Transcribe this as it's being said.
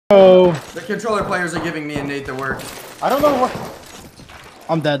Oh. The controller players are giving me and Nate the work. I don't know what.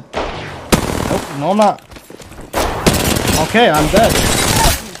 I'm dead. Nope, no I'm not. Okay, I'm dead.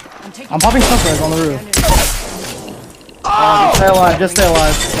 I'm popping suckers on the roof. Oh! Stay alive, just stay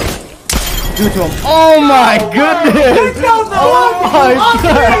alive. Do it to him. Oh my goodness! Oh my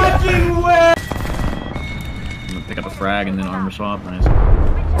god! I'm gonna pick up a frag and then armor swap. Nice.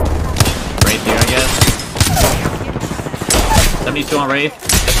 Wraith here, I guess. 72 on Wraith.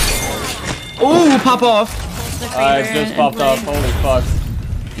 Ooh, pop off! I just popped off. Holy fuck.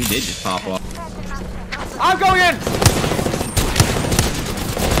 You did just pop off. I'm going in!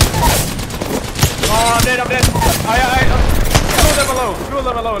 Oh, I'm dead, I'm dead. Two of them below. Two of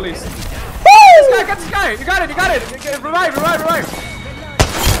them below at least. Woo! Get this guy! You got it, you got it! Revive, revive, revive!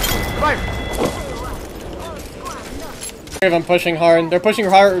 Revive! I'm pushing hard. They're pushing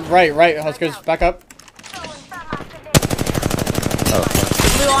hard. Right, Huskers. Back up. Oh.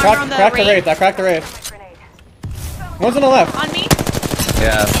 Crack the Wraith. I cracked the Wraith. One's on the left. On me?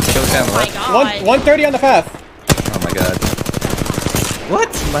 Yeah, oh my god. 130 on the path. Oh my god.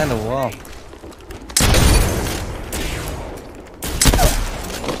 What? Behind the wall.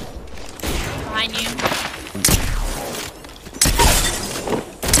 Behind you.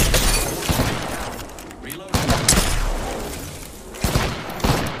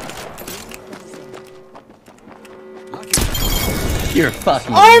 You're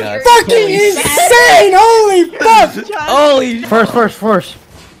fucking I'm nuts. fucking insane! Holy fuck! Holy First.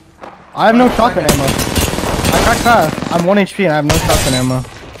 I have no shotgun ammo. I cracked fast. I'm 1 HP and I have no shotgun ammo.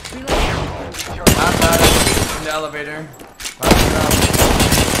 In the elevator.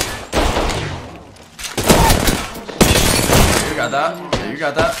 You got that. Yeah, you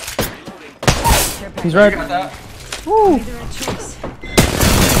got that. He's right. You got that. Woo!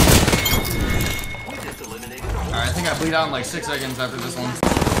 Alright, I think I bleed out in like 6 seconds after this one.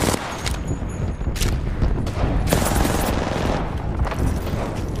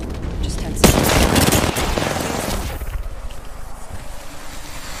 Just 10 seconds.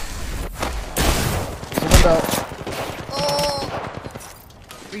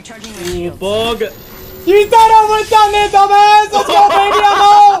 Recharging my shield. Bug. You thought I was done it, dumbass! Let's go,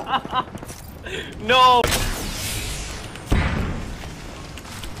 baby! No.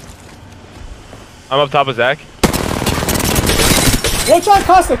 I'm up top of Zach. One shot,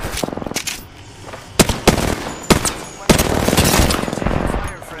 Caustic!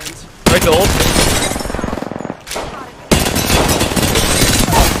 Right to ult.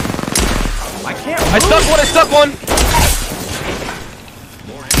 I can't. I stuck one.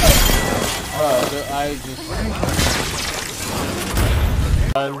 I just.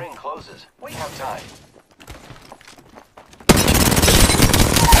 The ring closes. We have time.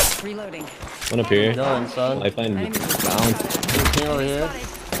 Reloading. One up here. Going, son. Lifeline Enemy down. Team over here.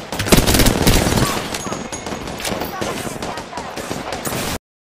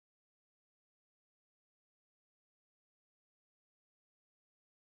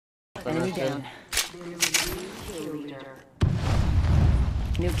 Enemy down.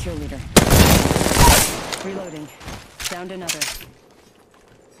 New kill leader. Reloading. Downed another.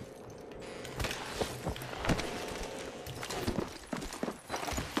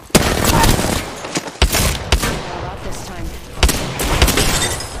 Not this time.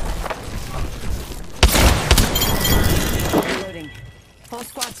 Reloading. Whole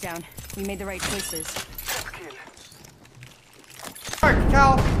squad's down. We made the right choices. Alright,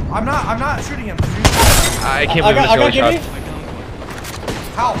 Cal, I'm not shooting him. I can't believe I got shot.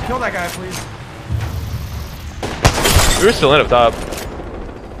 Cal, kill that guy, please. We were still in up top.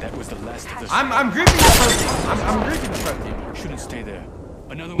 That was the last of the. I'm griefing the front team. I'm griefing the front team. Shouldn't stay there.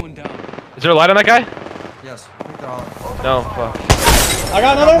 Another one down. Is there a light on that guy? Yes, I think they're all. No. Fuck. I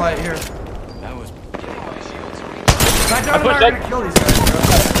got another! Right here. That was. Back down, pushed we're that. gonna kill these guys, bro.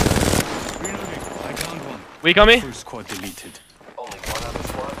 Reloading. I downed one. Weak on me? First squad deleted. Only one other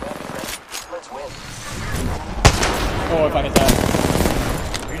squad left. Let's win. Oh, if I hit that.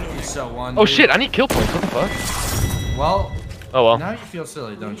 You so one. Oh dude. shit, I need kill points. What the fuck? Well, Oh well. now you feel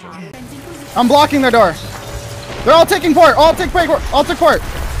silly, don't you? I'm blocking their door. They're all taking port. All take port.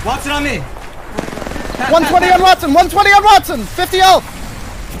 Watson on me. 120 on Watson. 120 on Watson. 50 health.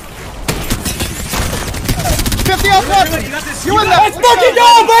 50 health Watson. You in there. Let's fucking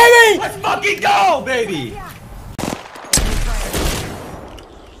go, baby! Let's fucking go, baby!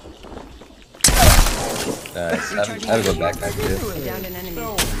 Nice. I have to go back here. Downed an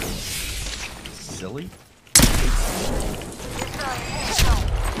enemy. Silly?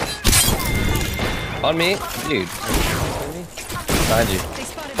 On me, dude. Behind you. They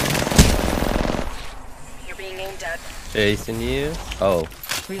spotted me. You're being aimed at. Chasing you. Oh.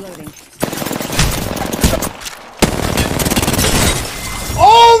 Reloading.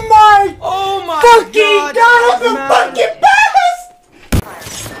 Oh my! Oh my fucking god! I'm the man. fucking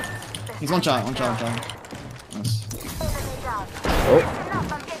best! He's one shot. Nice.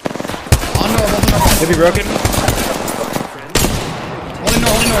 Oh no! Is he broken? Holy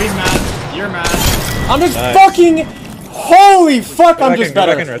no! He's mad. You're mad. I'm just fucking. Holy fuck! I'm just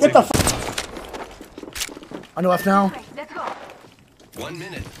better. What the? I know F now. 1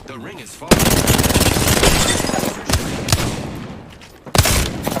 minute. The ring is far.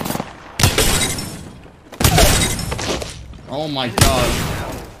 Oh my god.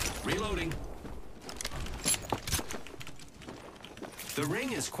 Reloading. The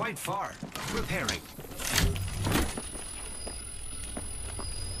ring is quite far. Repairing.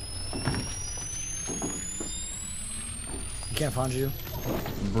 I can't find you.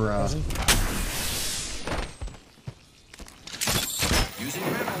 Bruh. Using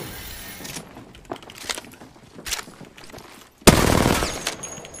rebel.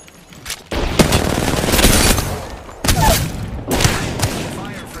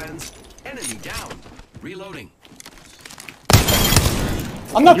 Fire, friends. Enemy down. Reloading.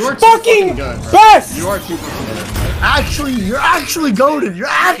 I'm the You are too fucking good, bro. best! You are too fucking good. You're actually goated. You're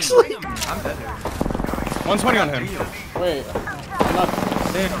actually. I'm dead here. 120 on him. Wait. I'm not.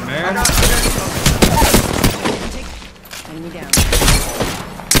 Damn, man. Enemy down.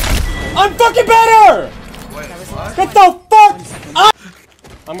 I'm fucking better! Wait, what? Get the fuck up!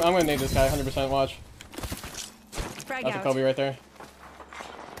 I'm gonna nade this guy 100%. Watch. Frag That's a out. Kobe right there.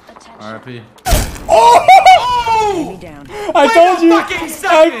 RP. Oh! Enemy down. I told you!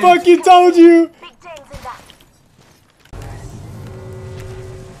 I fucking told you!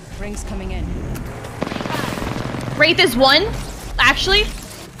 Rings coming in. Wraith is 1, actually.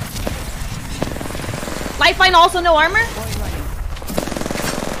 Lifeline also no armor. Void running.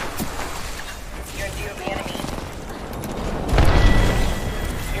 You're in view of the enemy.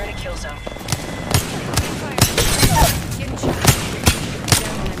 You're in a kill zone. Getting shot.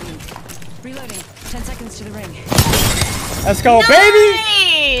 Down on enemy. Reloading. 10 seconds to the ring. Let's go, baby!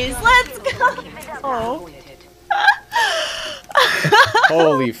 Nice! Let's go! Oh.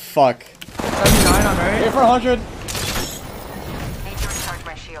 Holy fuck. 79 on Ray. Here for 100. Need to recharge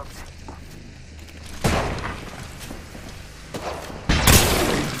my shields.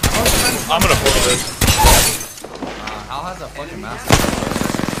 I'm gonna portal this. Hal has a fucking mask.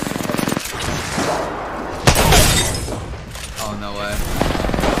 Oh, no way.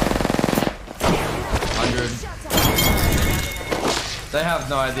 100. They have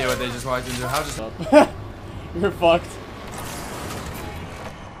no idea what they just walked into. How just... You're fucked.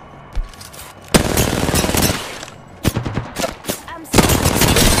 I'm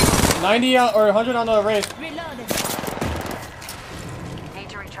sorry. 90 or 100 on the Wraith. Reloading. Need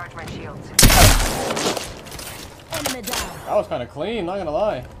to recharge my shields. Enemy down. That was kind of clean, not gonna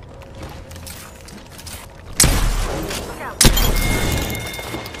lie.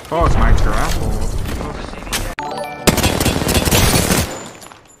 Fuck my grapple.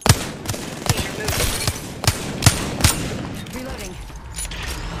 Reloading.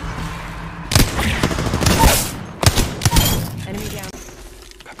 Enemy down.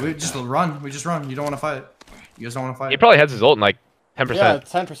 We just run. We just run. You don't want to fight. You guys don't want to fight. He probably has his ult in like 10%. Yeah,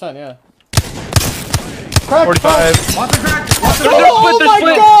 10%, yeah. Crack, 45. Watch the crack! Watch the Oh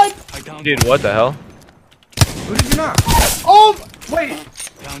my god! I downed Dude, what the hell? Who did you knock? Oh! Wait! one.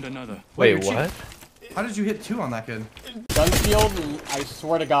 Downed another. Wait, Wait, what? How did you hit 2 on that kid? Gun shield, I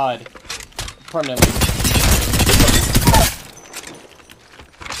swear to god. Permanently.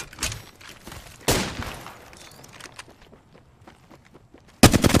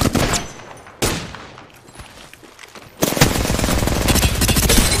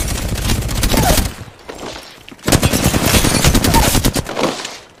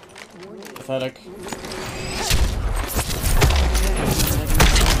 Pathetic.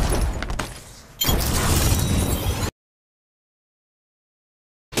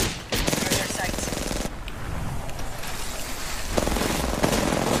 Their sights.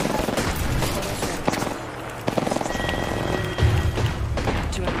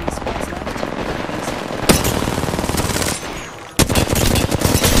 Two enemy squads left.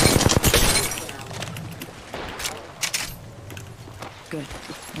 Good.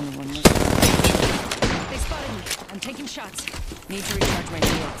 Only one more. They spotted me. I'm taking shots. Need to recharge my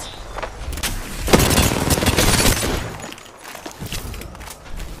shields.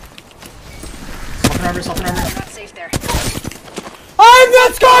 Something over. Not safe there. I'm the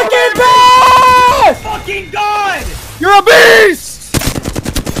fucking best! Fucking god! You're a beast!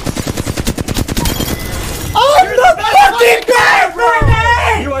 I'm the fucking best,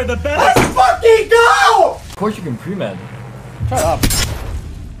 Renee! pre-med. Shut up.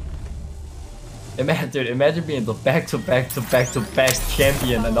 Imagine being the back-to-back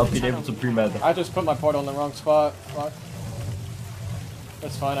champion and not being able to pre-med. I just put my portal in the wrong spot. Fuck.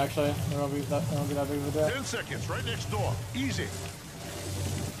 That's fine, actually. It won't be that big of a deal. 10 seconds, right next door. Easy.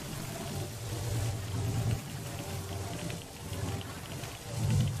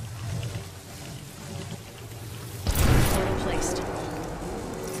 Portal placed.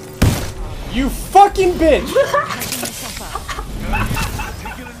 You fucking bitch! Patching myself up.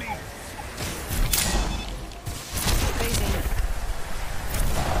 Taking a knee. Phasing.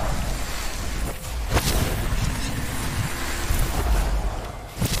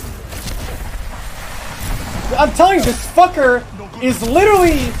 I'm telling you, this fucker is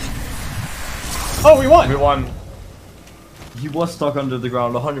literally. Oh, we won. We won. He was stuck under the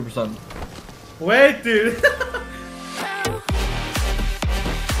ground, 100%. Wait, dude.